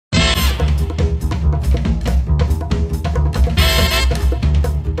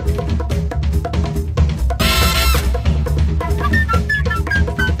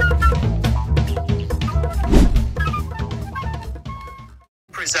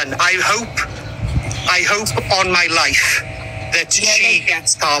listen, I hope on my life that she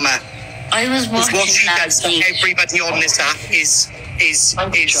gets karma. I was watching what she does to week. everybody on this app is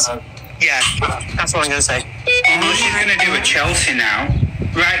yeah, that's what I'm going to say. What she's going to do with Chelsea now.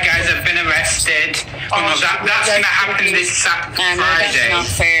 Right, guys, I've been arrested. That's going to happen this Friday. That's not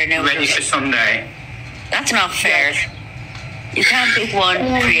fair. No, ready for Sunday. That's not fair. You can't pick one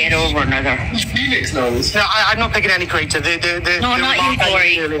creator over another. Felix knows. No, I'm not picking any creator. No, not you,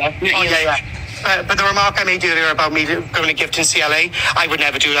 Corey. But the remark I made earlier about me going to gift in CLA, I would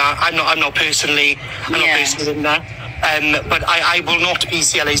never do that. I'm not personally in there. But I will not be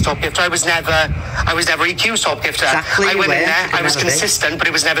CLA's top gifter. I was never EQ's top gifter. Exactly, I went in there, I was never consistent, but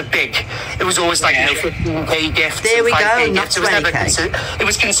it was never big. It was always like 15k gifts. There we go, 5K not gifts. It was never it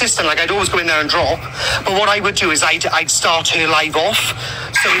was consistent. Like I'd always go in there and drop. But what I would do is I'd start her live off.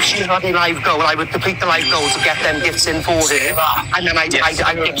 So if she had a live goal, I would complete the live goal to get them gifts in for her, and then I'd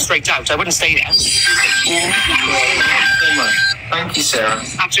give straight out. I wouldn't stay there. Yeah. Thank you, Sarah.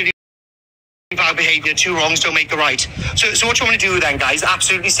 Absolutely. Bad behaviour, two wrongs don't make a right. So what you want to do then, guys?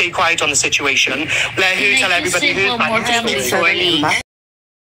 Absolutely stay quiet on the situation. Let her tell everybody who's bad.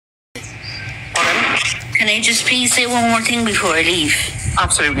 Can I just please say one more thing before I leave?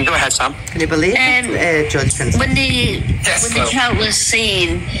 Absolutely, go ahead, Sam. Can you believe Judge Vincent? When the chat was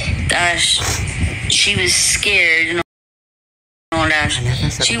saying that she was scared and all that,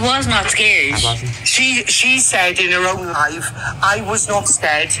 she was not scared. I wasn't. She said in her own life, I was not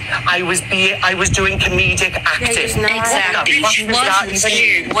scared. I was doing comedic acting. Exactly. She wasn't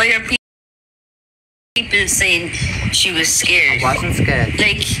scared. Why are people saying she was scared? I wasn't scared.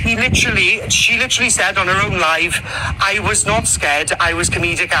 Like she literally said on her own live, I was not scared, I was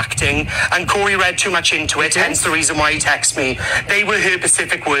comedic acting, and Corey read too much into it, hence the reason why he texted me. They were her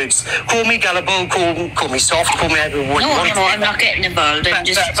specific words. Call me gullible, call me soft, call me whatever you want. No, I'm not getting involved.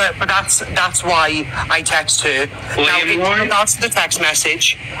 But that's why I text her. Now, in regards to the text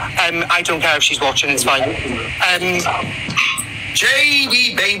message, I don't care if she's watching, it's fine.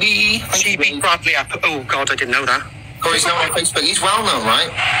 JD, baby. She beat Bradley up. Oh, God, I didn't know that. Corey's not on Facebook. He's well known, right?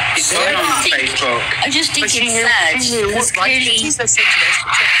 He's not on Facebook. I just think But it's sad. Because clearly, She's listening to this.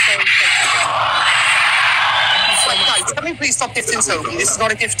 Guys, can we please stop gifting Sophie? This is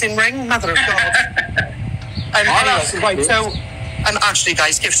not a gifting ring, mother of God. Right, so, actually,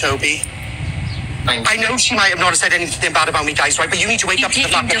 guys, gift Toby. I know she might have not said anything bad about me, guys, right? But you need to wake up to the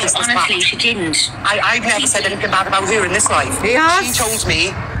fact that this is honestly, bad. she didn't. I've never said anything bad about her in this life. Yes. She told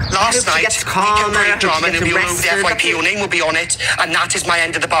me last night, we can create drama and it'll be all over the FYP, your name will be on it, and that is my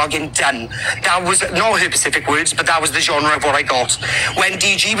end of the bargain done. That was not her specific words, but that was the genre of what I got. When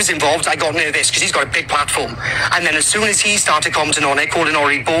DG was involved, I got nervous because he's got a big platform. And then as soon as he started commenting on it, calling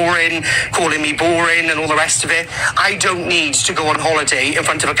Ori boring, calling me boring and all the rest of it, I don't need to go on holiday in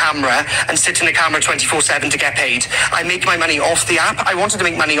front of a camera and sit in the camera 24/7 to get paid. I make my money off the app. I wanted to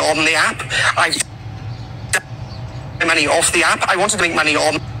make money on the app. I've done money off the app. I wanted to make money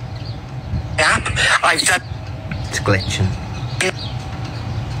on the app. I've done... It's glitching.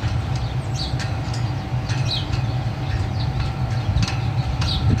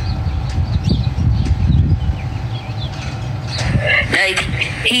 Like,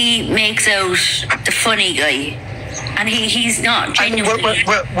 he makes out the funny guy. And he's not genuinely.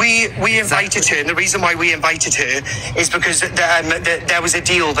 We invited her, and the reason why we invited her is because there was a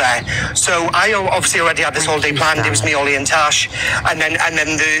deal there. So I obviously already had this holiday planned. It was me, Ollie, and Tash, and then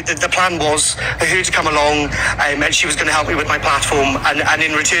the plan was for her to come along, and she was going to help me with my platform, and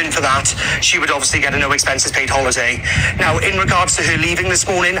in return for that, she would obviously get a no expenses paid holiday. Now, in regards to her leaving this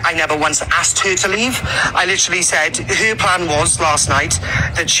morning, I never once asked her to leave. I literally said her plan was last night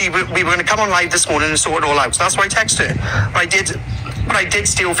that we were going to come on live this morning and sort it all out. So that's why I texted her. But I did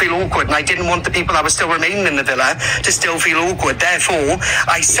still feel awkward, and I didn't want the people that were still remaining in the villa to still feel awkward. Therefore,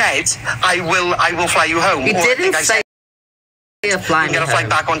 I said, I will fly you home. You didn't say you're flying get a flight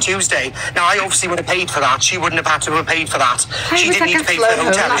back on Tuesday. Now, I obviously would have paid for that. She wouldn't have had to have paid for that. She didn't need to pay for the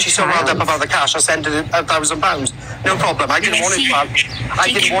hotel. If she's so riled up about the cash, I'll send her £1,000. No problem. I didn't want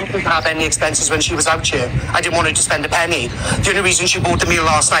her to have any expenses when she was out here. I didn't want her to spend a penny. The only reason she bought the meal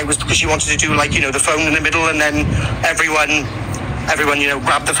last night was because she wanted to do, like, the phone in the middle, and then everyone,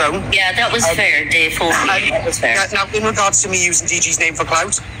 grabbed the phone. Yeah, that was fair, Dave. That was fair. Now, in regards to me using DG's name for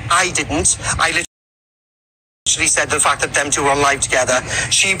clout, I didn't. I literally said the fact that them two were on live together.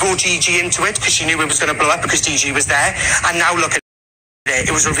 She brought DG into it because she knew it was going to blow up because DG was there. And now look at it.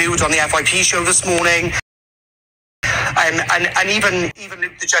 It was reviewed on the FYP show this morning. And even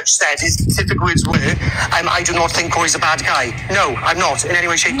Luke, the judge, said his specific words were, I do not think Corey's a bad guy. No, I'm not in any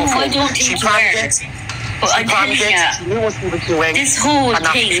way, shape or form. I don't think she planned it. But I'm telling She knew what she was doing. this whole and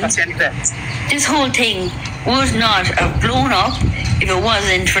thing, that's the end of it. this whole thing would not have blown up if it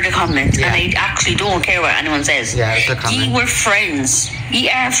wasn't for the comments. Yeah. And I actually don't care what anyone says. Yeah, it's a comment. Ye were friends. Ye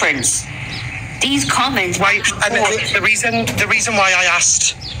are friends. These comments. Why? The reason why I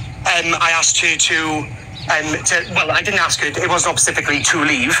asked her to. Well, I didn't ask her. It wasn't specifically to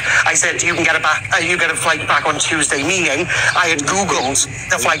leave. I said you can get you get a flight back on Tuesday. Meaning, I had Googled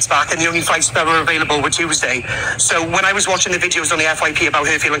the flights back, and the only flights that were available were Tuesday. So when I was watching the videos on the FYP about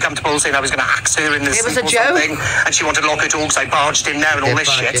her feeling comfortable, saying I was going to axe her in the It was sleep a or joke. something, and she wanted to lock her door because I barged in there and all this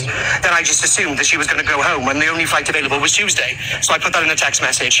shit, then I just assumed that she was going to go home, and the only flight available was Tuesday. So I put that in a text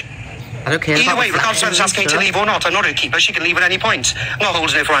message. I don't care. Either about way, regardless of whether she's asking me to leave or not, I'm not her keeper. She can leave at any point. I'm not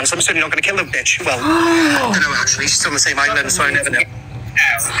holding her for ransom. I'm certainly not going to kill the bitch. Well, I don't know, actually. She's still on the same island, so I never know.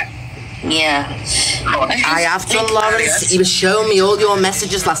 Yeah. I have done, Lawrence. He was showing me all your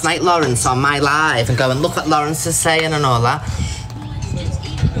messages last night, Lawrence, on my live, and going, look what Lawrence is saying and all that.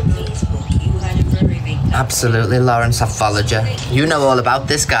 Absolutely, Lawrence, I followed you. You know all about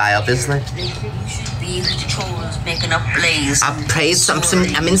this guy, obviously. Making up blaze. I've paid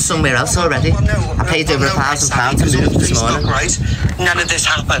something. I'm in somewhere else already. I paid over £1,000 to move this morning. Right? None of this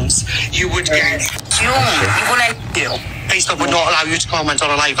happens. You would get Facebook would not allow you to comment on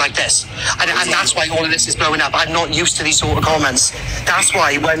a live like this, and that's why all of this is blowing up. I'm not used to these sort of comments. That's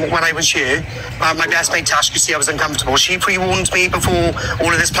why when I was here, my best mate Tash could see I was uncomfortable. She pre-warned me before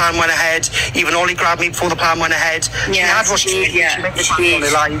all of this plan went ahead. Even Ollie grabbed me before the plan went ahead. She had what she made the plan on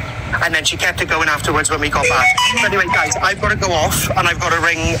the live, and then she kept it going afterwards when we got back. So anyway, guys, I've got to go off, and I've got to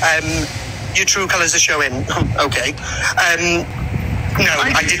ring. Your true colours are showing. Okay. No,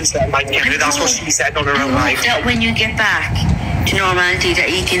 I didn't say my camera. That's what she said on her own live. That when you get back to normality,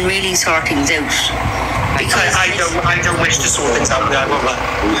 that you can really sort things out. Because I don't wish to sort things out. I won't lie.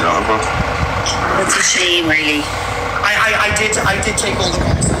 It's a shame, really. I did take all the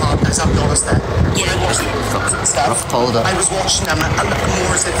comments to heart, guys. I'll be honest there. When I watched the stuff, I was watching them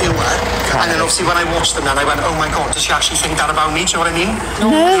more as a viewer, and then obviously when I watched them, then I went, oh my god, does she actually think that about me? Do you know what I mean?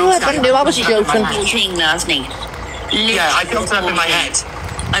 No, I didn't do. I was joking. Whole thing last night. Yeah, I built it up in my head.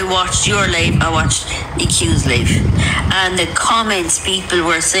 I watched your live, I watched EQ's live, and the comments people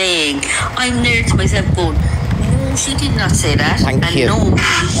were saying, I'm there to myself going, no, she did not say that. Thank you. No,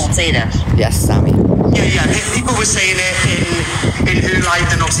 she did not say that. Yes, Sammy. Yeah. People were saying it in her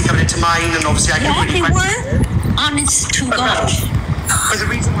life, and obviously coming into mine, and obviously I Yeah, they were. Honest to God. But the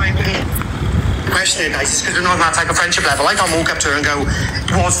reason why question it, guys, is because we're not on that type of friendship level. I can't walk up to her and go,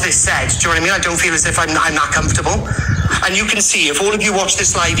 was this said? Do you know what I mean? I don't feel as if I'm that comfortable. And you can see, if all of you watched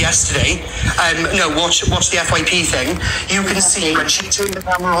this live yesterday, watch the FYP thing, you can see when she turned the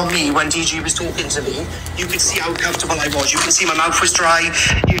camera on me, when DG was talking to me, you could see how comfortable I was. You can see my mouth was dry.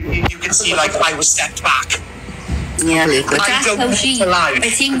 You can see, like, I was stepped back. Yeah, but I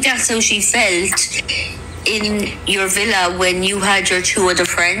think that's how she felt in your villa when you had your two other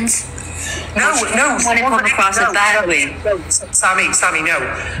friends. No. Want to come across a bad way. Sammy, no.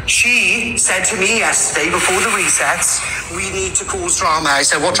 She said to me yesterday before the resets, we need to cause drama. I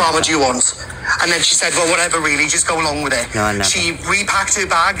said, what drama do you want? And then she said, well, whatever, really, just go along with it. No, she repacked her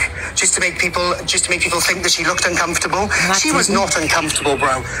bag just to make people think that she looked uncomfortable. She was not uncomfortable,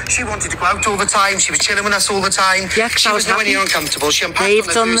 bro. She wanted to go out all the time. She was chilling with us all the time. Yeah, she was nowhere near uncomfortable. She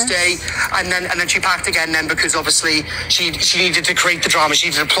unpacked on a Thursday, and then she packed again then because obviously she needed to create the drama. She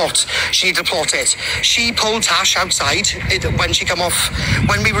needed to plot. She needed to plot it. She pulled Tash outside when she come off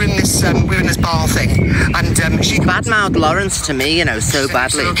when we were in this bar thing, and she Badmouthed Lawrence to me, so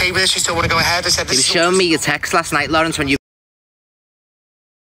badly. Okay with this? You still want to go ahead? I said He was showing me your text last night, Lawrence, when you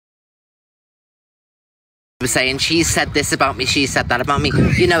were saying she said this about me, she said that about me.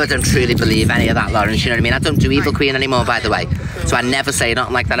 I don't truly believe any of that, Lawrence. You know what I mean? I don't do Evil Queen anymore, by the way, so I never say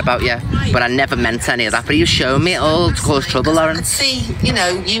nothing like that about you. But I never meant any of that. But you showed me it all to cause trouble, Lawrence. See,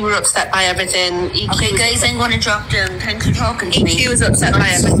 you were upset by everything. Okay, guys, I'm going to drop down. Thanks for talking to me. EQ was upset by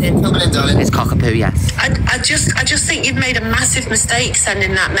everything. It's cockapoo, yes. I just think you've made a massive mistake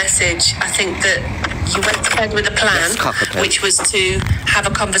sending that message. I think that you went to bed with a plan, which was to have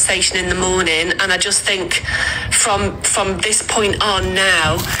a conversation in the morning, and I just think from this point on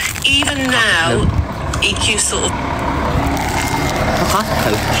now, even now, EQ sort of...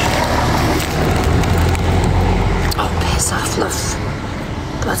 Oh, piss off,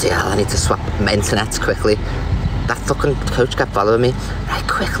 love. Bloody hell, I need to swap my internet quickly. That fucking coach kept following me. Right,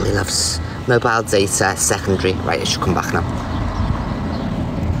 quickly, loves. Mobile data, secondary. Right, it should come back now.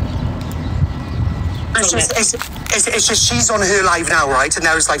 It's It's just she's on her live now, right? And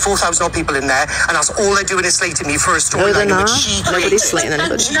there's like 4,000 odd people in there, and that's all they're doing is slating me for a storyline No, which she created. Nobody's slating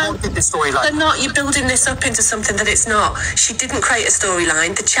anybody. She wanted the storyline. They're not. You're building this up into something that it's not. She didn't create a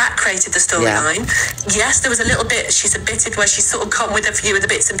storyline. The chat created the storyline. Yeah. Yes, there was a little bit, she's admitted, where she's sort of come with a few of the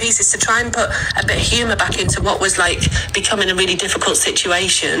bits and pieces to try and put a bit of humour back into what was like becoming a really difficult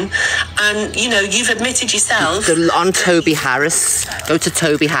situation. And, you know, you've admitted yourself. On Toby Harris. Go to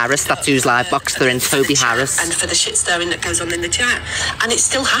Toby Harris. That's who's live box. They're in Toby Harris. And for the shit stirring that goes on in the chat. And it's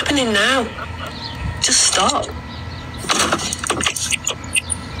still happening now. Just stop.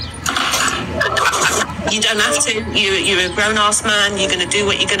 You don't have to. You're a grown-ass man. You're going to do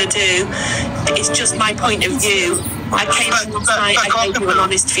what you're going to do. It's just my point of view. I came in last night. I gave you an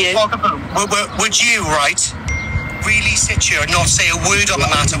honest view. Would you, right, really sit here and not say a word on the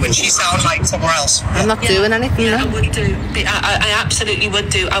matter when she sounds like somewhere else? I'm not doing anything. Yeah, I would do. I absolutely would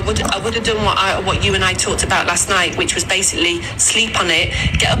do. I would have done what you and I talked about last night, which was basically sleep on it,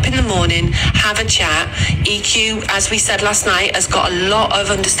 get up in the morning, have a chat. EQ, as we said last night, has got a lot of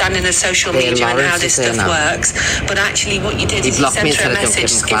understanding of social media and how this stuff works. But actually, what you did is you sent her a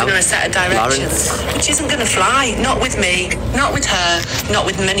message, giving her a set of directions, which isn't going to fly. Not with me, not with her, not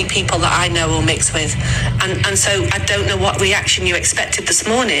with many people that I know or mix with. And so I don't know what reaction you expected this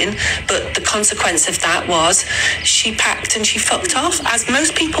morning, but the consequence of that was she packed and she fucked off, as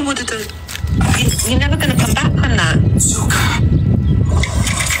most people would have done. You're never going to come back from that.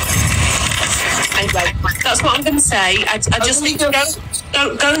 Anyway, that's what I'm going to say. I just think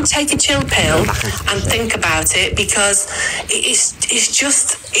go and take a chill pill and think about it, because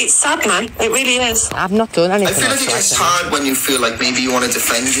it's sad, man. It really is. I've not done anything. I feel like it gets hard when you feel like maybe you want to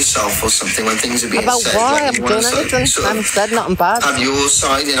defend yourself or something when things are being about said. Why? Like I've done anything. I haven't said nothing bad. Have your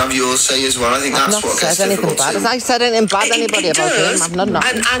side and have your say as well. I think that's what gets difficult. Has I said anything bad to anybody about him? I've not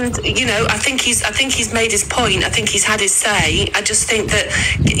nothing. And you know, I think he's made his point. I think he's had his say. I just think that,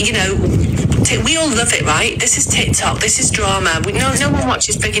 you know, we all love it, right? This is TikTok. This is drama. No one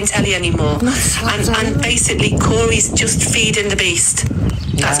watches frigging telly anymore. And basically, Corey's just feeding the beast.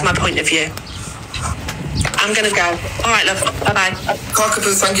 That's my point of view. I'm gonna go. All right, love. Bye-bye.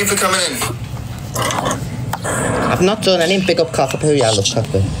 Cockapoo, thank you for coming in. I've not done any. Big up Cockapoo. Yeah, I love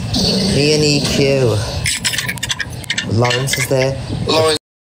Cockapoo. Me and EQ. Lawrence is there. Lawrence,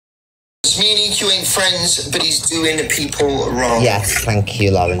 me and EQ ain't friends, but he's doing people wrong. Yes, thank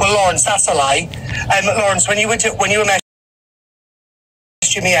you, Lawrence. Well, Lawrence, that's a lie. Lawrence, when you were messaging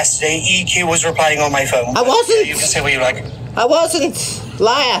me yesterday, EQ was replying on my phone. I wasn't. You can say what you like. I wasn't.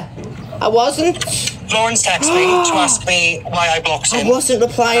 Liar. I wasn't. Lawrence texted me to ask me why I blocked him. I wasn't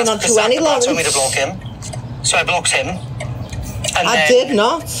replying on to any Lawrence. told me to block him, so I blocked him. And I did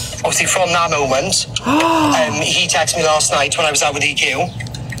not. Obviously, from that moment, he texted me last night when I was out with EQ.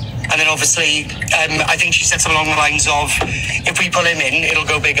 And then obviously, I think she said something along the lines of, if we pull him in, it'll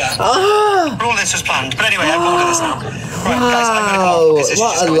go bigger. But all this was planned. But anyway, I'm bored of this now. Right, guys, I'm gonna go.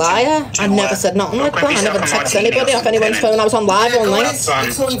 What a liar. I never said nothing like that. I never texted anybody off anyone's phone. I was on live all night.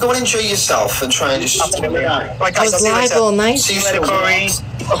 Go and enjoy yourself and try and just... Absolutely. Right, I guys, was live all night. See you later, Corey.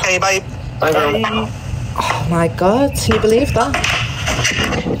 Okay, bye. Bye, bro. Oh my God, can you believe that?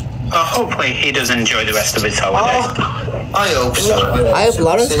 Hopefully he does enjoy the rest of his holiday. I hope so. I hope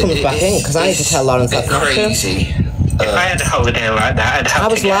Lawrence comes back in, because I need to tell Lawrence that's not true. Crazy. If I had a holiday like that, I'd have I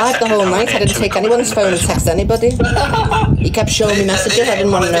was to get a live the second whole night. holiday I didn't to take recover anyone's from phone and that. text anybody. He kept showing me messages. I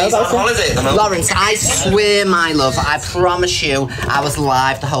didn't want to know about it. Lawrence, I swear, my love, I promise you, I was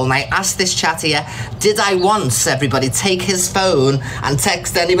live the whole night. Ask this chat here. Did I once, everybody, take his phone and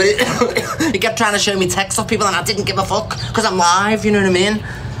text anybody? He kept trying to show me texts of people and I didn't give a fuck because I'm live, you know what I mean?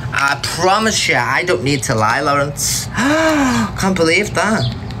 I promise you, I don't need to lie, Lawrence. Can't believe that.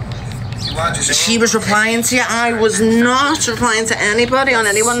 She was replying to you. I was not replying to anybody on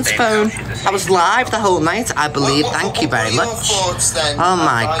anyone's phone. I was live the whole night, I believe. Thank you very much. Oh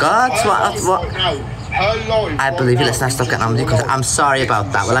my God, what? I believe you. Listen, I stopped getting on with you because I'm sorry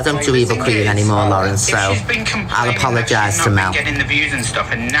about that. Well, I don't do Evil Queen anymore, Lawrence, so I'll apologise to Mel. But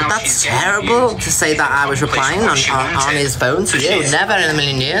that's terrible to say that I was replying on his phone to you. Never in a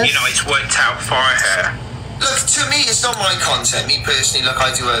million years. You know, it's worked out for her. Look, to me, it's not my content. Me personally, look,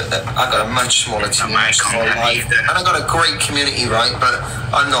 I've got a much smaller team, much smaller life, and I've got a great community, right? But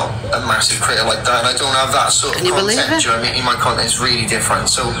I'm not a massive creator like that, and I don't have that sort of content. Do you know what I mean? My content is really different.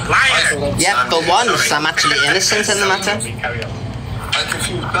 So, yeah, for once, I'm actually innocent in the matter. I'm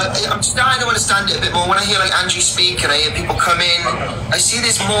confused, but I'm starting to understand it a bit more. When I hear like Angie speak and I hear people come in, I see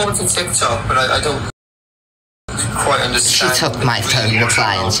there's more to TikTok, but I don't quite understand. She took my phone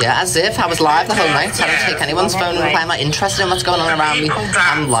replying, yeah, as if I was live the whole night. I don't take anyone's phone and reply. I'm not interested in what's going on around me.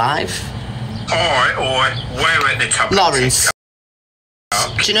 I'm live. or we're at the top. Lawrence.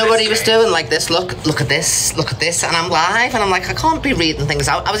 Do you know what he was doing? Like this, look at this, and I'm live, and I'm like, I can't be reading things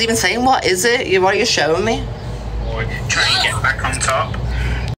out. I was even saying, what is it? What are you showing me? Try and get back on top.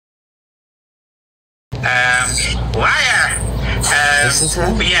 Liar! Listen to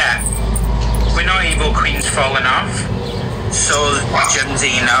him. Yeah, we know Evil Queen's fallen off. So,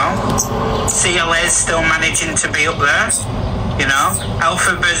 Jenzino. CLA's still managing to be up there. You know,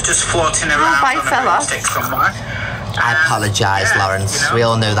 Alphabe's just floating around bye, on fella. a broomstick somewhere. I apologise, yeah, Lawrence. you know? We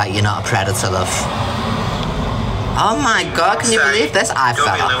all know that you're not a predator, love. Oh my God, can you believe this? I don't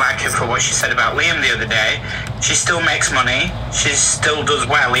fell really off. like her for what she said about Liam the other day. She still makes money. She still does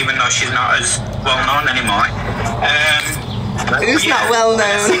well, even though she's not as well known anymore. Who's not well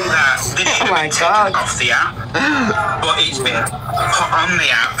known? I think that this should Oh my have been God. taken off the app, but it's been put on the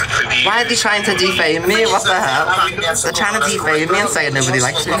app for the. Why are they trying to defame me? What the hell? They're trying to defame me and say nobody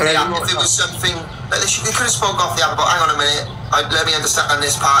likes me. If it was something, they could have spoke off the app, but hang on a minute. Let me understand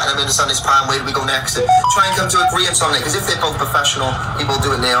this part, and let me understand this part, and where do we go next? And try and come to agreement on it, because if they're both professional people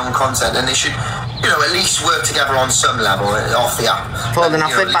doing their own content, then they should, you know, at least work together on some level off the app. Falling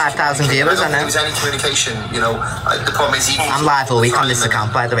off with 5,000 viewers, I know. If there was any communication, you know, the problem is... I'm live all week on this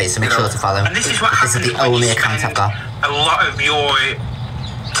account, by the way, so make sure to follow. And this is what This is the only account I've got. A lot of your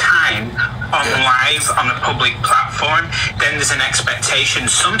time on live on a public platform, then there's an expectation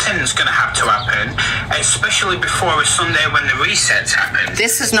something's going to have to happen, especially before a Sunday when the resets happen.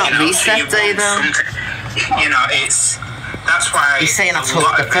 This is not reset day, though. You know, it's... That's why He's saying I took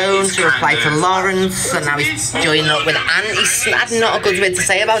the phone to reply to Lawrence, and now he's joining up with Angie. He's had not a good word to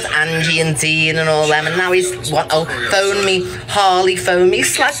say about Angie and Dean and all them, and now he's phone me, Harley, phone me, he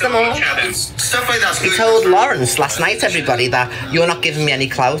slagged them all. Stuff like that. He told Lawrence last night, everybody, that you're not giving me any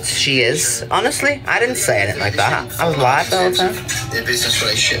clout. She is. Honestly, I didn't say anything like that. I was live the whole time. Their business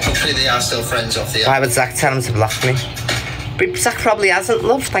relationship. Hopefully they are still friends off the app. Why would Zach tell him to block me? But Zach probably hasn't,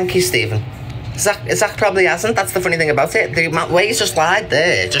 love. Thank you, Stephen. Zach probably hasn't. That's the funny thing about it. The way he's just lied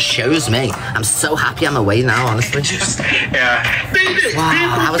there just shows me. I'm so happy I'm away now, honestly. Yeah.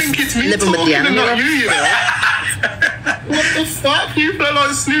 Wow, I was living with the enemy. What the fuck? People are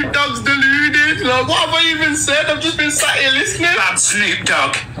like, Snoop Dogg's deluded. Like, what have I even said? I've just been sat here listening. Bad Snoop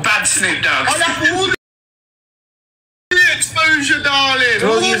Dogg. Bad Snoop Dogg. I'll have all the exposure, darling. We're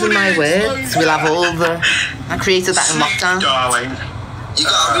all using my words. We'll have all the... I created that in lockdown. Darling. You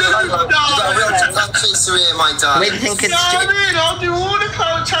got a real clout chaser here, my darling. Wait, think it's... I'll do all the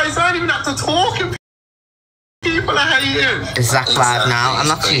clout chase. I don't even have to talk. And people are hating. Is Zach live now? I'm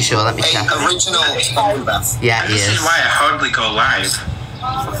not too sure. Let me check. Original. Yeah, he This is is. why I hardly go live.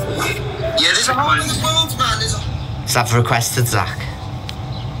 Yeah, there's a whole new world, man. So I've requested Zach.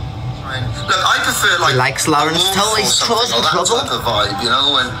 Look, I prefer like... He likes Lawrence. Totally causing that trouble. type of vibe, you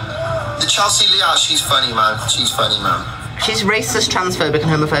know? And the Chelsea Leah, she's funny, man. She's funny, man. She's racist, transphobic, and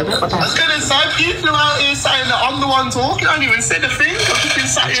homophobic. What the I was heck? going to say, people are out here saying that I'm the one talking. I haven't even said a thing. I've just been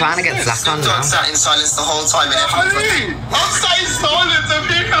sat I'm trying to get Zach on Don't now. sat in silence the whole time. And I mean, I'm sat in silence and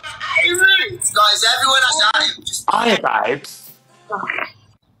people are hating. guys, everyone has at him. Just... Hiya, babes.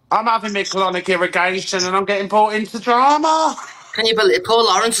 I'm having my colonic irrigation and I'm getting brought into drama. Can you believe Paul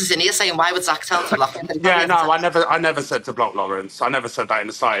Lawrence is in here saying, why would Zach tell him to block him? Yeah, no, I never said to block Lawrence. I never said that in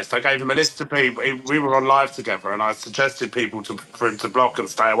the slightest. I gave him a list of people. We were on live together and I suggested people for him to block and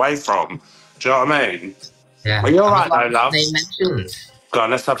stay away from. Do you know what I mean? Yeah. Are you all right, though, love? Name mentioned. Go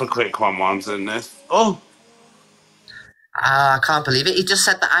on, let's have a quick one once in this. Oh. I can't believe it. He just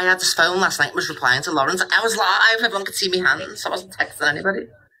said that I had his phone last night and was replying to Lawrence. I was live. Everyone could see me hands. I wasn't texting anybody.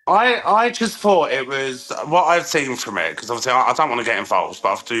 I just thought it was what I've seen from it, because obviously I don't want to get involved, but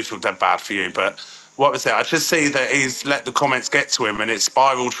I do feel dead bad for you. But what was it? I just see that he's let the comments get to him and it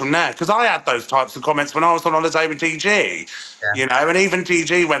spiralled from there. Because I had those types of comments when I was on holiday with DG, you know, and even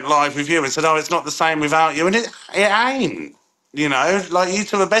DG went live with you and said, oh, it's not the same without you. And it ain't, you know, like you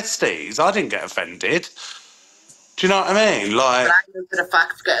two are besties. I didn't get offended. Do you know what I mean? Like, but I know for the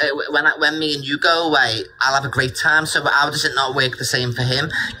fact when me and you go away, I'll have a great time. So how does it not work the same for him?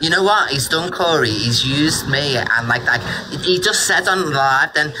 You know what? He's done Corey. He's used me, and like he just said on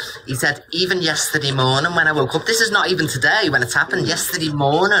live. Then he said even yesterday morning when I woke up. This is not even today when it's happened. Yesterday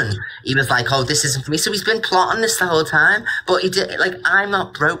morning, he was like, "Oh, this isn't for me." So he's been plotting this the whole time. But he did like I'm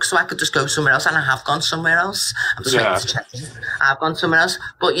not broke, so I could just go somewhere else, and I have gone somewhere else. I'm just waiting to check. I've gone somewhere else.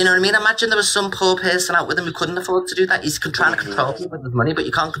 But you know what I mean? Imagine there was some poor person out with him who couldn't afford to do that. He's trying to control people with his money, but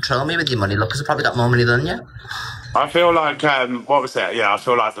you can't control me with your money. Look, because I've probably got more money than you. I feel like, what was it? Yeah, I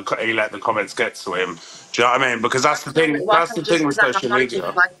feel like he let the comments get to him. Do you know what I mean? Because that's the thing. That's the thing with social media.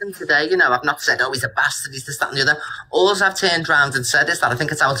 I've like them today, you know. I've not said, "Oh, he's a bastard. He's this, that, and the other." All I've turned around and said is that I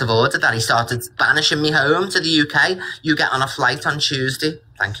think it's out of order that he started banishing me home to the UK. You get on a flight on Tuesday.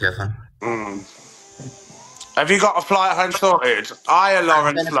 Thank you, everyone. Have you got a flight home sorted? Hiya,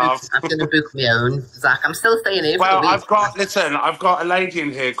 Lawrence, love. I'm going to book my own, Zach. I'm still staying here. Well, I've got a lady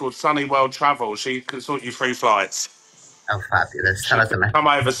in here called Sunny World Travel. She can sort you free flights. Oh, fabulous. Tell her to me. Come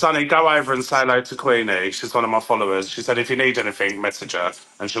over, Sunny, go over and say hello to Queenie. She's one of my followers. She said if you need anything, message her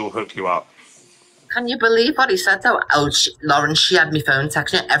and she'll hook you up. Can you believe what he said, though? Oh, Lawrence, she had my phone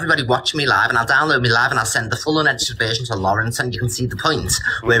texting. Everybody watch me live, and I'll download me live, and I'll send the full unedited version to Lawrence, and you can see the point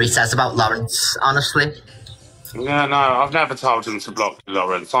where he says about Lawrence, honestly. Yeah, no, I've never told him to block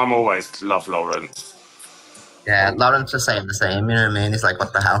Lawrence. I'm always love Lawrence. Yeah, Lawrence was saying the same, you know what I mean? He's like,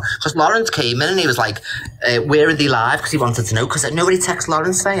 what the hell? Because Lawrence came in and he was like, where are they live? Because he wanted to know. Because nobody texts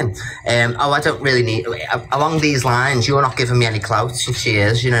Lawrence saying, oh, I don't really need... Along these lines, you're not giving me any clout. She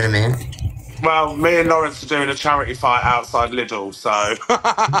is, you know what I mean? Well, me and Lawrence are doing a charity fight outside Lidl, so...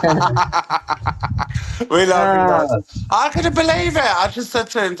 we love him. I couldn't believe it. I just said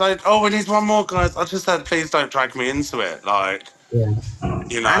to him, we need one more, guys. I just said, please don't drag me into it. Like... Yeah.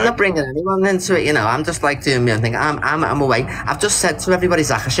 You know, I'm not bringing anyone into it, you know. I'm just like doing my own thing. I'm away. I've just said to everybody,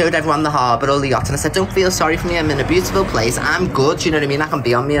 Zach, I showed everyone the harbour, all the yacht, and I said, don't feel sorry for me. I'm in a beautiful place. I'm good, you know what I mean? I can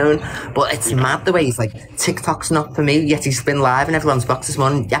be on my own. But it's mad the way he's like, TikTok's not for me, yet he's been live in everyone's box this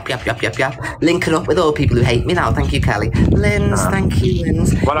morning. Yap. Linking up with all people who hate me now. Thank you, Kelly. Linz, thank you,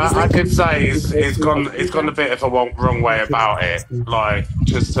 Linz. Well, I could say he's gone a bit of a wrong way about it. Like,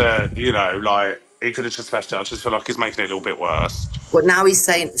 just to, you know, like, he could have just left it. I just feel like he's making it a little bit worse. But now he's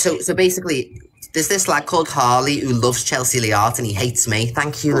saying, so basically, there's this lad called Harley who loves Chelsea Liart and he hates me.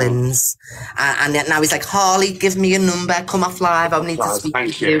 Thank you, Linz. And now he's like, Harley, give me your number. Come off live. I need to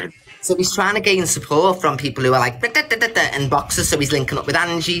speak to you. So he's trying to gain support from people who are like, in boxes. So he's linking up with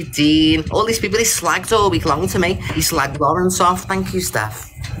Angie, Dean, all these people. He slagged all week long to me. He slagged Lawrence off. Thank you, Steph.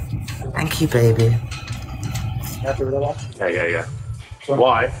 Thank you, baby. Yeah.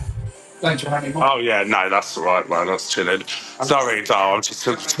 Why? Oh yeah, no, that's all right, man. That's chilling. Sorry, doll. I'm just.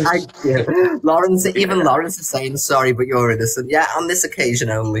 Thank you, Lawrence. Even Lawrence is saying sorry, but you're innocent. Yeah, on this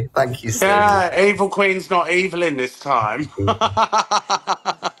occasion only. Thank you, sir. Yeah, evil queen's not evil in this time.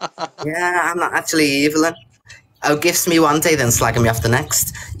 Yeah, I'm not actually evil. Oh, gifts me one day, then slagging me off the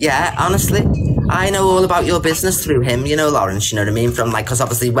next. Yeah, honestly, I know all about your business through him, you know, Lawrence, you know what I mean? From like, because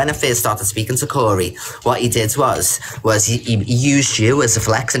obviously when I first started speaking to Corey, what he did was he used you as a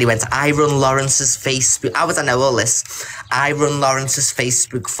flex, and he went, I run Lawrence's Facebook. How would I know all this? I run Lawrence's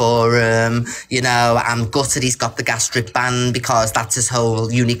Facebook forum, you know, I'm gutted he's got the gastric band because that's his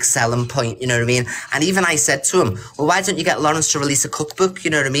whole unique selling point, you know what I mean? And even I said to him, well, why don't you get Lawrence to release a cookbook,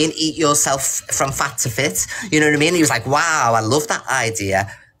 you know what I mean? Eat yourself from fat to fit, you know what I mean? He was like, wow, I love that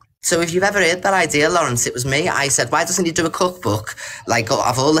idea. So if you've ever heard that idea, Lawrence, it was me. I said, why doesn't he do a cookbook, like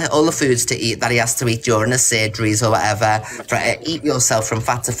of all the foods to eat that he has to eat during his surgeries or whatever, eat yourself from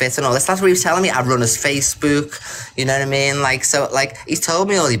fat to fit and all this. That's what he was telling me. I run his Facebook, you know what I mean? Like, so, like, he's told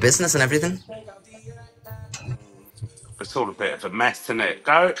me all your business and everything. It's all a bit of a mess, isn't it?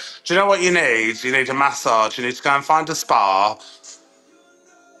 Do you know what you need? You need a massage. You need to go and find a spa.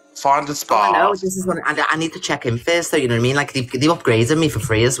 Find a spa. Oh, I know, this is what I need to check in first, though, you know what I mean? Like, they upgraded me for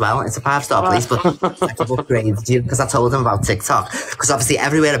free as well. It's a 5-star place, but like, they've upgraded you, because I told them about TikTok. Because obviously,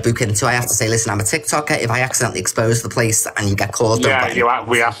 everywhere I book into, I have to say, listen, I'm a TikToker. If I accidentally expose the place and you get called... Yeah,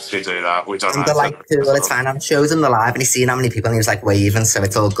 we have to do that. We don't have to. Like, well, it's fine. I showed him the live, and he's seen how many people, and he was like waving, so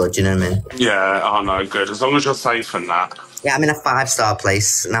it's all good, you know what I mean? Yeah, oh no, good. As long as you're safe and that. Yeah, I'm in a 5-star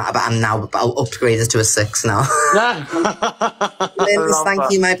place now, but I'm now upgraded to a 6 now. Linz,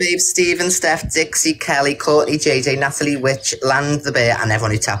 thank you, my babe. Stephen, Steph, Dixie, Kelly, Courtney, JJ, Natalie, Witch, Land the Bear, and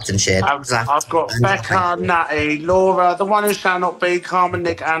everyone who tapped and shared. I've got Becca, Natty, Laura, the one who shall not be, Carmen,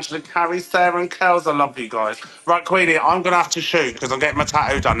 Nick, Angela, Carrie, Sarah, and Kels. I love you guys. Right, Queenie, I'm going to have to shoot because I'm getting my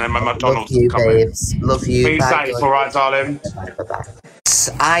tattoo done and my McDonald's coming. Love you, babes. Love you. Be safe, all right, darling? Bye-bye.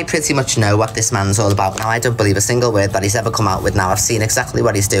 I pretty much know what this man's all about now. I don't believe a single word that he's ever come out with now. I've seen exactly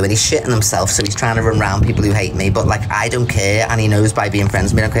what he's doing. He's shitting himself, so he's trying to run around people who hate me, but like, I don't care, and he knows by being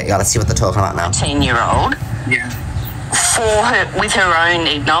friends with me. Okay, let's see what they're talking about now. 10-year-old. Yeah. For her, with her own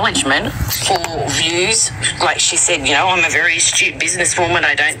acknowledgement, for views, like she said, you know, I'm a very astute businesswoman.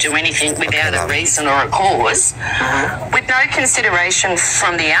 I don't do anything without a reason or a cause. With no consideration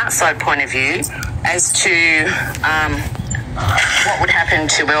from the outside point of view as to what would happen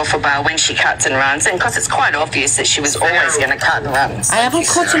to Elphaba when she cuts and runs, and because it's quite obvious that she was always going to cut and run. I haven't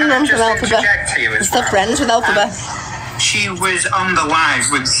cut and run with Elphaba. I'm still friends with Elphaba. She was on the live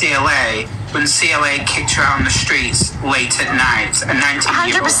with CLA when CLA kicked her out on the streets late at night, a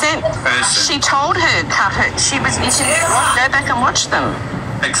 19-year-old 100%. person. She told her, cut her. You should go back and watch them.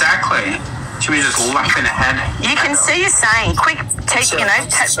 Exactly. She was just laughing ahead. You can see her saying, quick, kick him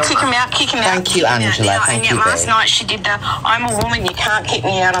out, kick him out. Thank you, Angela. Thank you, last babe. night she did the, I'm a woman, you can't kick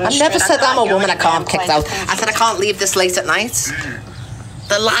me out on the street. I never said I'm a woman, I can't kick out. I said I can't leave this late at night.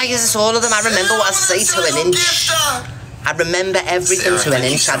 The liars, all of them, I remember what I say to an inch. I remember everything to an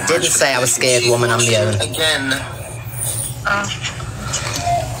inch. I didn't say I was a scared woman on my own. Again.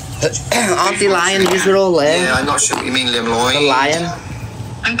 Aren't they lying? These are all there. Yeah, I'm not sure what you mean, Liam Lloyd. They're lying.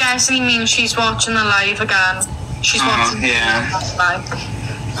 I'm guessing he means she's watching the live again. She's watching the live.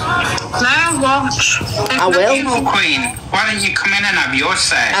 No, watch. I will. Evil Queen, why don't you come in and have your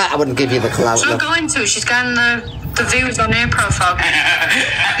say? I wouldn't give you the clout. She's not going to. She's getting the views on her profile.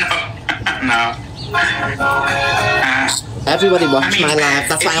 No. Everybody watch my live.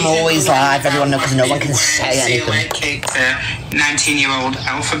 That's why I'm always live. Everyone knows because no one can say anything. CLA kicked a 19-year-old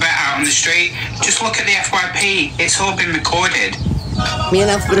Alphabet out on the street. Just look at the FYP. It's all been recorded. Me and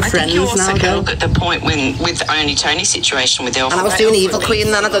Alphabet are friends now, I think you also can look at the point when, with the Only Tony situation with Alphabet. And I was doing Evil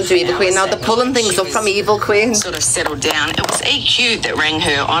Queen then, I don't do Evil Queen now. They're pulling things up from Evil Queen. Sort of settled down. It was EQ that rang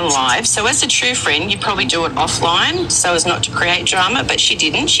her on live. So as a true friend, you probably do it offline so as not to create drama, but she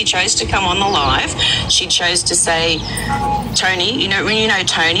didn't. She chose to come on the live. She chose to say, Tony, you know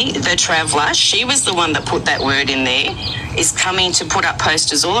Tony, the traveller, she was the one that put that word in there, is coming to put up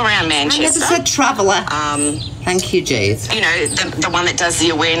posters all around Manchester. I never said traveller. Thank you, Jade. You know, the one that does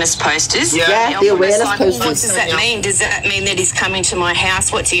the awareness posters. Yeah, the awareness posters. What does that mean? Does that mean that he's coming to my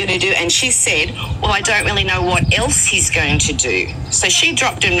house? What's he going to do? And she said, well, I don't really know what else he's going to do. So she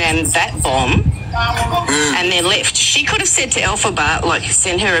dropped him around that bomb and then left. She could have said to Alphabet, like,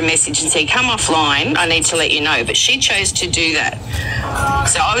 send her a message and say, come offline, I need to let you know. But she chose to do that.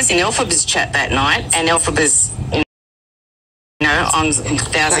 So I was in Alphabet's chat that night, and Alphabet's on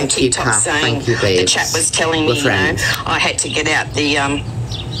 1,000 TikTok saying the chat was telling me, I had to get out the, I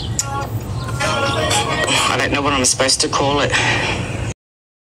don't know what I'm supposed to call it,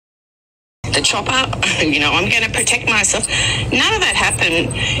 the chopper, I'm going to protect myself. None of that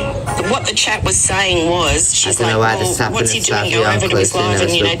happened. What the chat was saying was, she's like, well, what's he doing? Go over to his live and,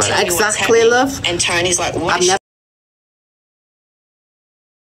 tell me what's happening. Love. And Tony's like, what?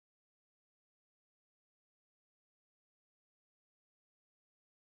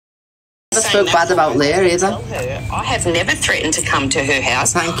 I spoke bad about Leah either. I have never threatened to come to her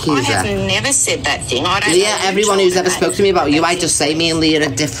house. Thank you, I have never said that thing. I don't Leah, everyone who's ever spoke to me about you, I just say me and Leah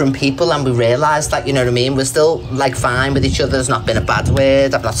are different people, and we realise that, you know what I mean? We're still, like, fine with each other. There's not been a bad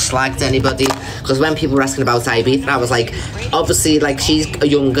word. I've not slagged anybody. Because when people were asking about Ibiza, I was like, obviously, like, she's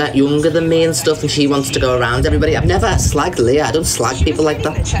younger than me and stuff, and she wants to go around everybody. I've never slagged Leah. I don't slag people like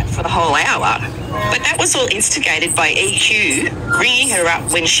that. Chat for the whole hour. But that was all instigated by EQ ringing her up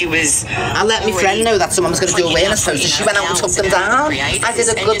when she was... I let my friend know that someone was going to do awareness posters. She went out and took them down. I did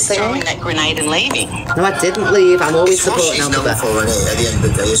a good thing. Throwing that grenade and leaving. No, I didn't leave. I'm always supporting Alphabet. It's what she's known for, at the end of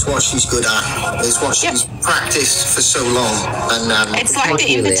the day. It's what she's good at. It's what she's practiced for so long. And it's like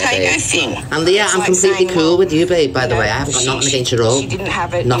the Invitago thing. And Leah, I'm completely cool with you, babe, by the way. I haven't got nothing against you at all. She didn't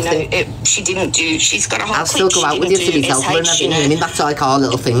have it. Nothing. She didn't do... She's got a whole I'll still go out with you to be helpful and everything. I mean, that's like our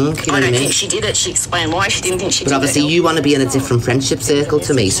little thing. You know what I mean? I don't think she did it. She explained why she didn't think she did it. But obviously, you want to be in a different friendship circle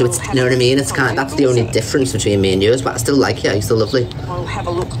to me, so it's, you know what I mean? It's kind of, that's the only difference between me and yours, but I still like you. You're still lovely. I'll have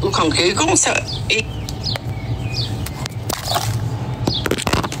a look on Google. So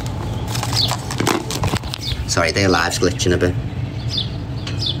sorry, their live's glitching a bit.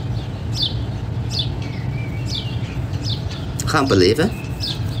 I can't believe it.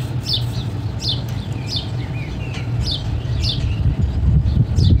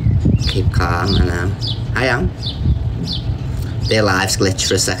 Keep calm, I am. Their lives glitched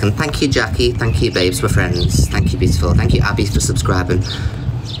for a second. Thank you, Jackie. Thank you, babes. We're friends. Thank you, beautiful. Thank you, Abby, for subscribing.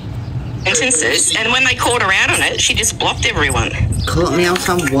 Sentences, and when they caught her out on it, she just blocked everyone. Caught me out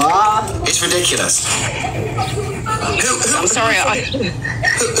on what? It's ridiculous. I'm sorry.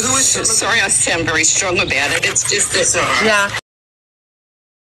 Sorry, I sound very strong about it. It's just that. Yeah.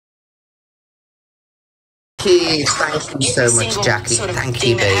 Thank you so much, Jackie. Thank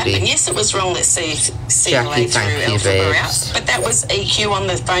you, baby. And yes, it was wrong that Jackie, thank you, babe. But that was EQ on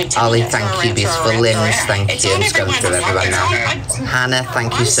the phone. Ollie, thank you, beautiful. Lynn's, thank you. I'm just going through everyone now. Hannah,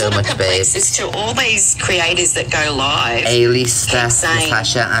 thank you so much, babe. It's to all these creators that go live. Ailey, Steph,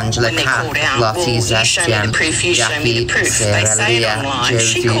 Natasha, Angela, Kat, Lottie, Zest, Jem, Jackie, Sarah, Leah,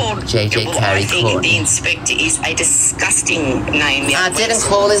 Josie, JJ, Kerry, Courtney. The Inspector is a disgusting name. I didn't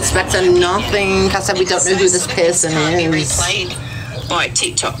call Inspector nothing. I said we don't know who this person is. like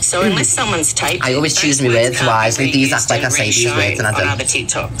TikTok. So unless someone's taped, I always choose my words wisely. These act like I say these words and I don't. On other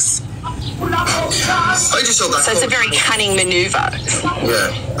TikToks. I just hope that. So it's a very cunning manoeuvre.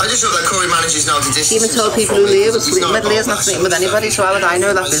 Yeah. I just hope that Corey manages now to distance She even told people who Leah was sleeping with. Leah's not sleeping with anybody, so how would I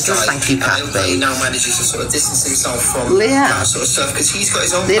know that business? Thank you, Kat, babe. He now manages to sort of distance himself from Leah. that sort of stuff because he's got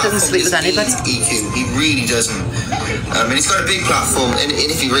his own Leah doesn't platform. sleep with anybody. EQ. He really doesn't. And he's got a big platform, and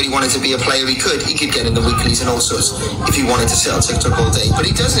if he really wanted to be a player, he could get in the weeklies and all sorts if he wanted to sit on TikTok all day. But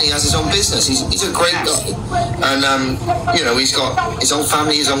he doesn't. He has his own business. He's a great guy, and you know, he's got his own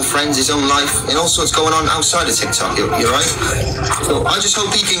family, his own friends, his own life, and all sorts going on outside of TikTok. You're right. So I just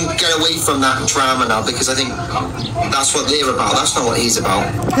hope he can get away from that drama now, because I think that's what they're about. That's not what he's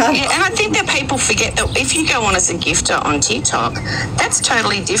about. Yeah, and I think that people forget that if you go on as a gifter on TikTok, that's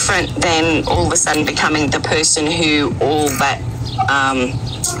totally different than all of a sudden becoming the person who all that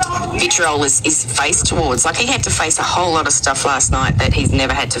vitriol is faced towards. Like, he had to face a whole lot of stuff last night that he's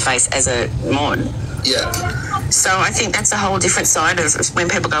never had to face as a mod. Yeah. So I think that's a whole different side of when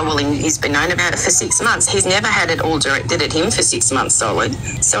people go, well, he's been known about it for 6 months. He's never had it all directed at him for 6 months solid.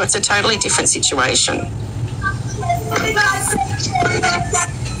 So it's a totally different situation.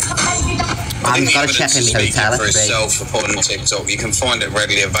 I've got to check in the hotel. For herself upon TikTok, you can find it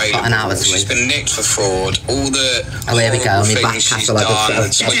readily available. An hour's She's been nicked for fraud. All the there we go. things My back she's castle.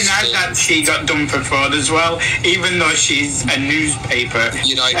 done. Denied that she got done for fraud as well, even though she's a newspaper,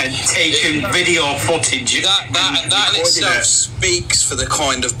 you know, and taken video footage. That in itself speaks for the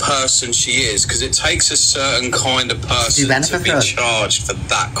kind of person she is, because it takes a certain kind of person to be charged for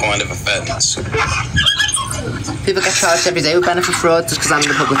that kind of offence. People get charged every day with benefit fraud just because I'm in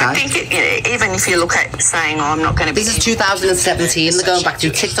the public eye. I think even if you look at saying, oh, I'm not going to be... This is 2017, they're going back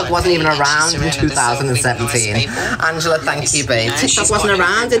to TikTok wasn't even around in 2017. Angela, thank you, babe. TikTok wasn't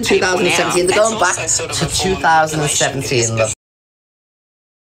around in 2017, they're going back to 2017, love.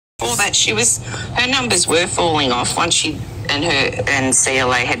 All that, her numbers were falling off once she and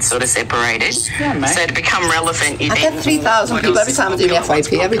CLA had sort of separated. Yeah, so to become relevant, you I get 3,000 people every time I do my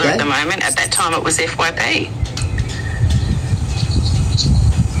FYP every day. At the moment, at that time, it was FYP.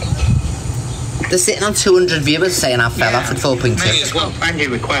 They're sitting on 200 viewers saying I fell off at 4.2. Me as well. Thank you,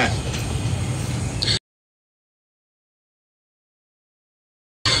 request.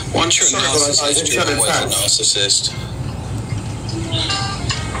 Once you're a narcissist, you're always a narcissist.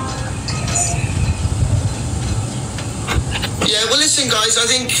 Yeah, well, listen, guys, I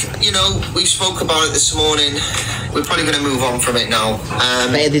think, you know, we spoke about it this morning. We're probably going to move on from it now.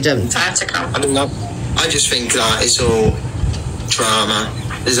 Maybe they don't. I just think that it's all drama.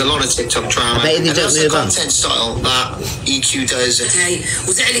 There's a lot of TikTok drama. And that's the content style that EQ does.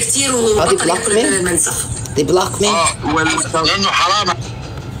 Oh, they block me? They block me?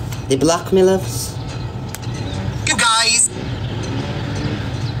 They block me, loves. You guys!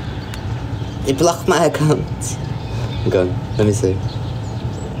 They blocked my account. Go on, let me see.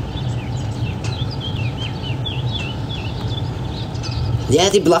 Yeah,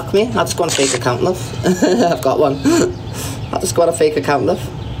 they blocked me. I'll just go on a fake account, love. I've got one. I'll just go on a fake account, love.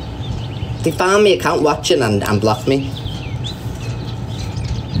 They found my account watching and blocked me.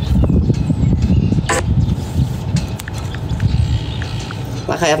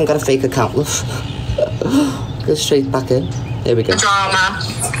 Like I haven't got a fake account, love. Go straight back in. Here we go. Drama.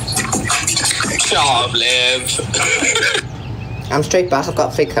 Shut up, Liv. I'm straight back. I've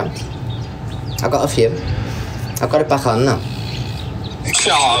got a fake account. I've got a few. I've got it back on now.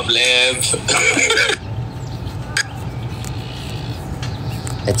 Shut up, Liv.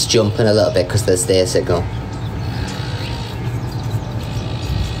 It's jumping a little bit because there's their signal.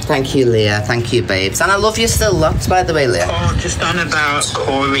 Thank you, Leah. Thank you, babes. And I love you still lots, by the way, Leah. Oh, just on about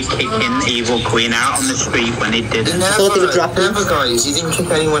Corey kicking Evil Queen out on the street when he didn't. I thought they were dropping. Never, guys. He didn't kick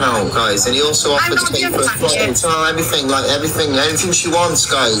anyone out, guys. And he also offered to pay for everything she wants,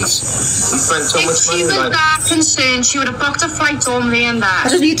 guys. He spent so much money. If she was that concerned, she would have booked a flight only and that. I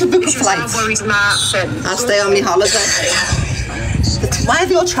don't need to book a flight. I'll stay on my holiday. Why are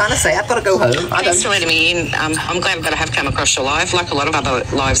they all trying to say I've got to go home? Thanks for letting me in. I'm glad that I have come across your live, like a lot of other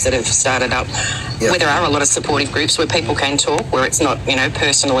lives that have started up, where there are a lot of supportive groups where people can talk, where it's not, you know,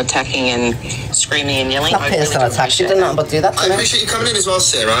 personal attacking and screaming and yelling. Not personal attack. She did not but do that to I me. appreciate you coming in as well,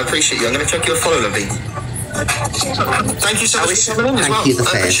 Sarah. I appreciate you. I'm going to check your follow, lovely. Thank you so much for coming in as well. Thank you, the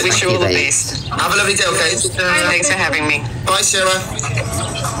first. Wish you all the best. Have a lovely day, okay? Thanks for having me. Bye, Sarah.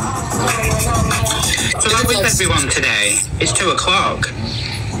 So that was everyone today. It's 2 o'clock.